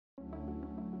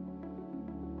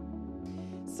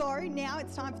So now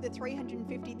it's time for the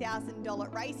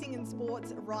 $350,000 Racing and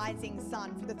Sports Rising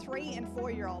Sun for the 3 and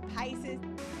 4-year-old pacers.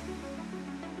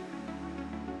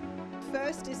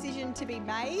 First decision to be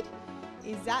made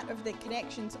is that of the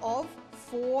connections of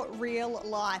For Real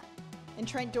Life. And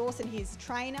Trent Dawson, his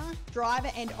trainer, driver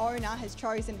and owner, has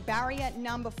chosen barrier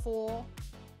number 4.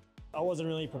 I wasn't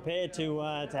really prepared to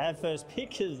have first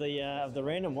pick of the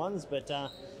random ones, but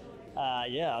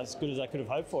yeah, as good as I could have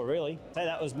hoped for, really. So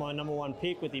that was my number 1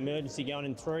 pick with the emergency going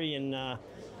in 3, and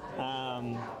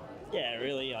yeah,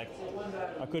 really, I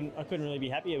couldn't really be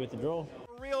happier with the draw.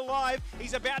 Real Life,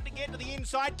 he's about to get to the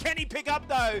inside. Can he pick up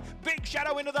though? Big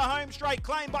shadow into the home straight,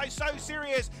 claimed by So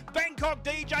Serious. Bangkok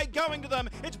DJ going to them.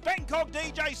 It's Bangkok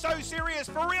DJ, So Serious.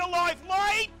 For Real Life,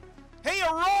 mate! He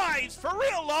arrives for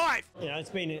Real Life. You know,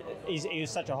 he was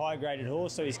such a high-graded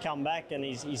horse, so he's come back and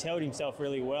he's held himself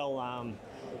really well.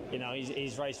 You know,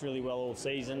 he's raced really well all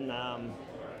season.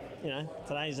 You know,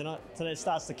 today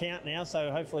starts to count now,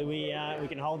 so hopefully we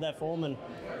can hold that form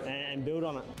and build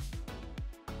on it.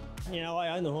 You know,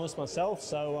 I own the horse myself,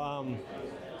 so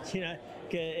you know,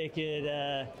 it could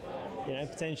you know,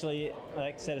 potentially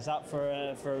set us up for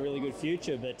a really good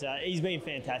future. But he's been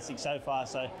fantastic so far.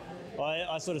 So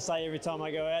I sort of say every time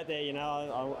I go out there, you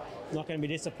know, I'm not going to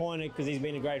be disappointed because he's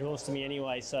been a great horse to me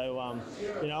anyway. So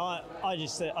you know,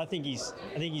 I think he's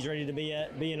ready to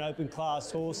be an open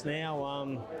class horse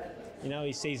now. You know,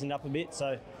 he's seasoned up a bit,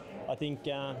 so I think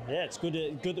yeah, it's good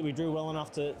that we drew well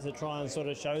enough to try and sort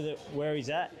of show that where he's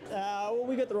at. Well,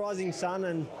 we got the Rising Sun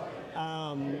and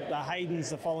the Hayden's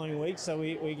the following week, so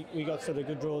we got sort of a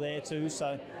good draw there too.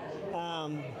 So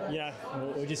you know,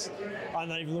 I'm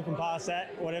not even looking past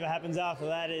that. Whatever happens after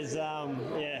that is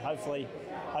yeah, hopefully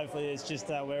it's just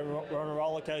we're on a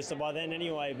roller coaster by then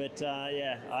anyway. But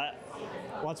yeah,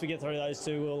 once we get through those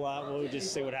two, we'll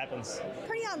just see what happens.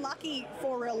 Pretty unlucky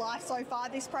for Real Life so far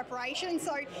this preparation,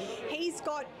 so he's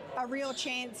got a real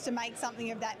chance to make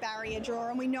something of that barrier draw,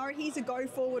 and we know he's a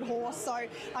go-forward horse, so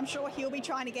I'm sure he'll be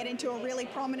trying to get into a really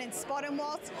prominent spot. And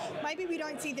whilst maybe we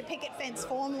don't see the picket fence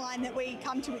form line that we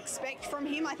come to expect from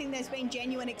him, I think there's been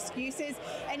genuine excuses,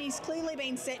 and he's clearly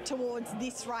been set towards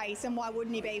this race, and why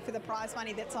wouldn't he be, for the prize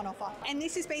money that's on offer. And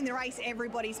this has been the race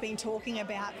everybody's been talking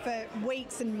about for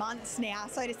weeks and months now,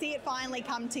 so to see it finally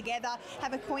come together,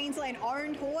 have a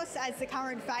Queensland-owned horse as the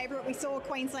current favourite. We saw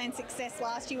Queensland success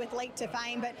last year with Leap to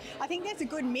Fame, but I think there's a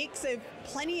good mix of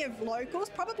plenty of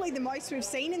locals, probably the most we've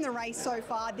seen in the race so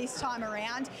far this time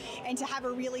around, and to have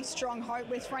a really strong hope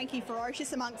with Frankie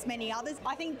Ferocious amongst many others.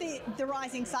 I think the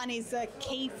Rising Sun is a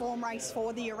key form race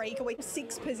for the Eureka with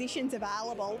 6 positions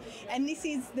available, and this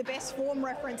is the best form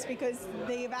reference because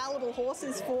the available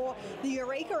horses for the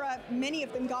Eureka are many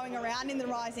of them going around in the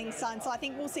Rising Sun, so I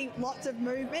think we'll see lots of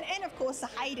movement, and of course the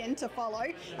Hayden to follow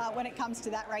when it comes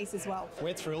to that race as well.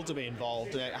 We're thrilled to be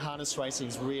involved. Harness racing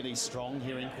is really strong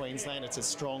here in Queensland. It's a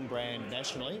strong brand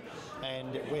nationally,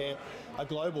 and we're a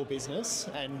global business,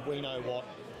 and we know what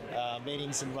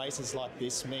meetings and races like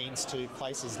this means to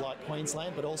places like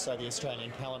Queensland, but also the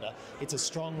Australian calendar. It's a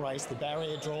strong race, the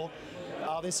barrier draw.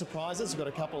 Are there surprises? We've got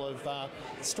a couple of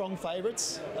strong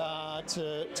favourites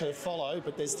to follow,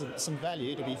 but there's some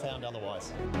value to be found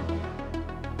otherwise.